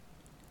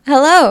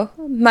Hello,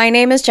 my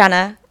name is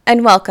Jenna,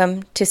 and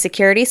welcome to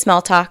Security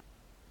Small Talk.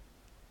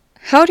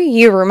 How do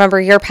you remember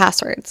your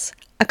passwords?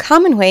 A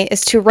common way is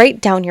to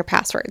write down your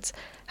passwords.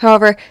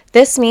 However,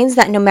 this means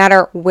that no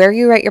matter where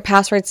you write your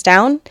passwords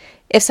down,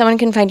 if someone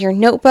can find your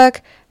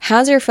notebook,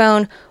 has your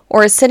phone,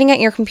 or is sitting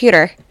at your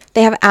computer,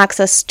 they have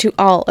access to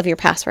all of your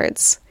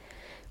passwords.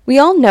 We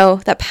all know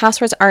that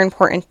passwords are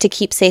important to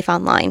keep safe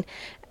online.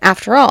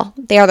 After all,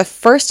 they are the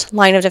first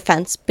line of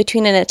defense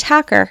between an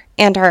attacker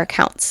and our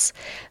accounts.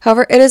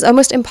 However, it is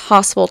almost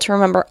impossible to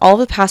remember all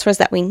the passwords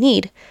that we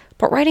need,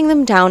 but writing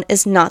them down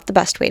is not the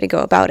best way to go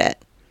about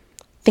it.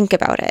 Think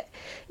about it.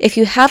 If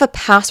you have a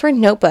password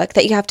notebook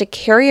that you have to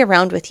carry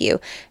around with you,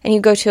 and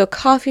you go to a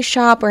coffee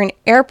shop or an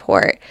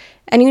airport,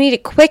 and you need a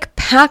quick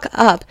pack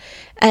up,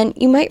 and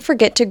you might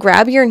forget to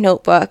grab your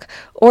notebook,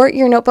 or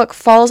your notebook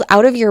falls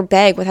out of your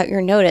bag without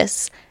your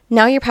notice,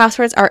 now your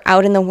passwords are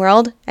out in the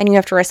world, and you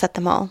have to reset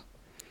them all.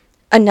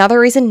 Another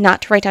reason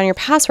not to write down your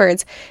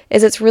passwords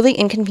is it's really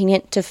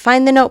inconvenient to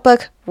find the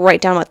notebook,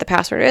 write down what the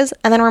password is,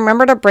 and then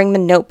remember to bring the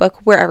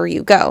notebook wherever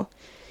you go.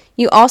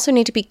 You also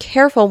need to be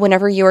careful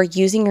whenever you are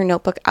using your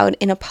notebook out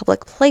in a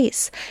public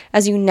place,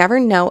 as you never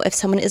know if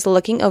someone is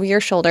looking over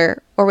your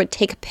shoulder or would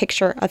take a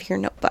picture of your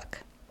notebook.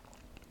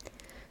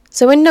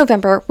 So in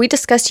November, we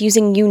discussed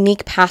using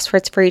unique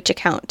passwords for each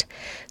account.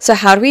 So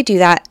how do we do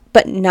that,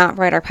 but not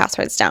write our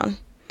passwords down?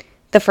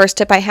 The first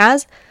tip I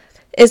have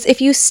is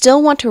if you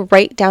still want to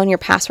write down your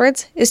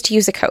passwords, is to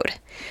use a code.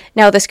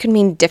 Now, this could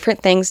mean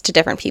different things to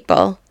different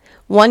people.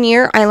 One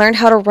year, I learned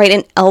how to write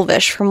in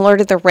Elvish from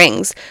Lord of the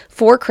Rings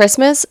for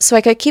Christmas so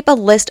I could keep a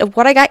list of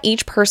what I got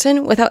each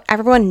person without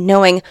everyone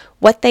knowing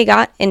what they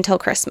got until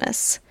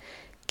Christmas.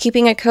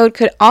 Keeping a code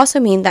could also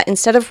mean that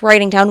instead of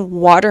writing down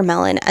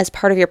watermelon as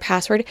part of your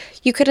password,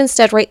 you could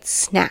instead write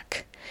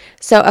snack.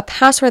 So a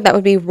password that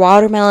would be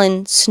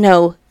watermelon,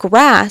 snow,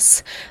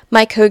 grass,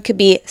 my code could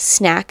be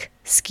snack,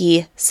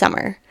 ski,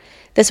 summer.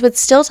 This would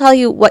still tell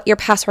you what your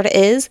password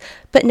is,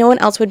 but no one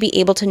else would be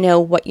able to know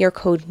what your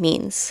code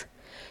means.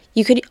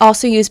 You could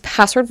also use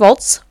password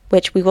vaults,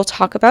 which we will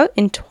talk about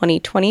in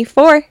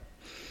 2024.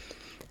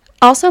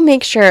 Also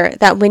make sure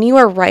that when you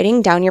are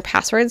writing down your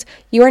passwords,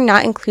 you are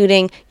not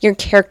including your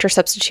character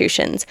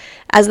substitutions,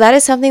 as that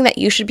is something that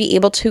you should be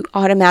able to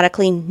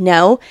automatically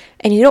know,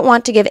 and you don't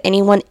want to give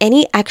anyone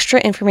any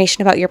extra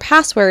information about your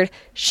password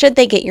should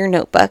they get your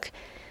notebook.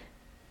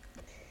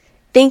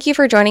 Thank you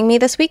for joining me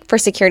this week for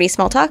Security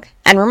Small Talk,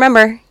 and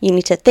remember, you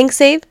need to think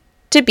safe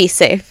to be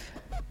safe.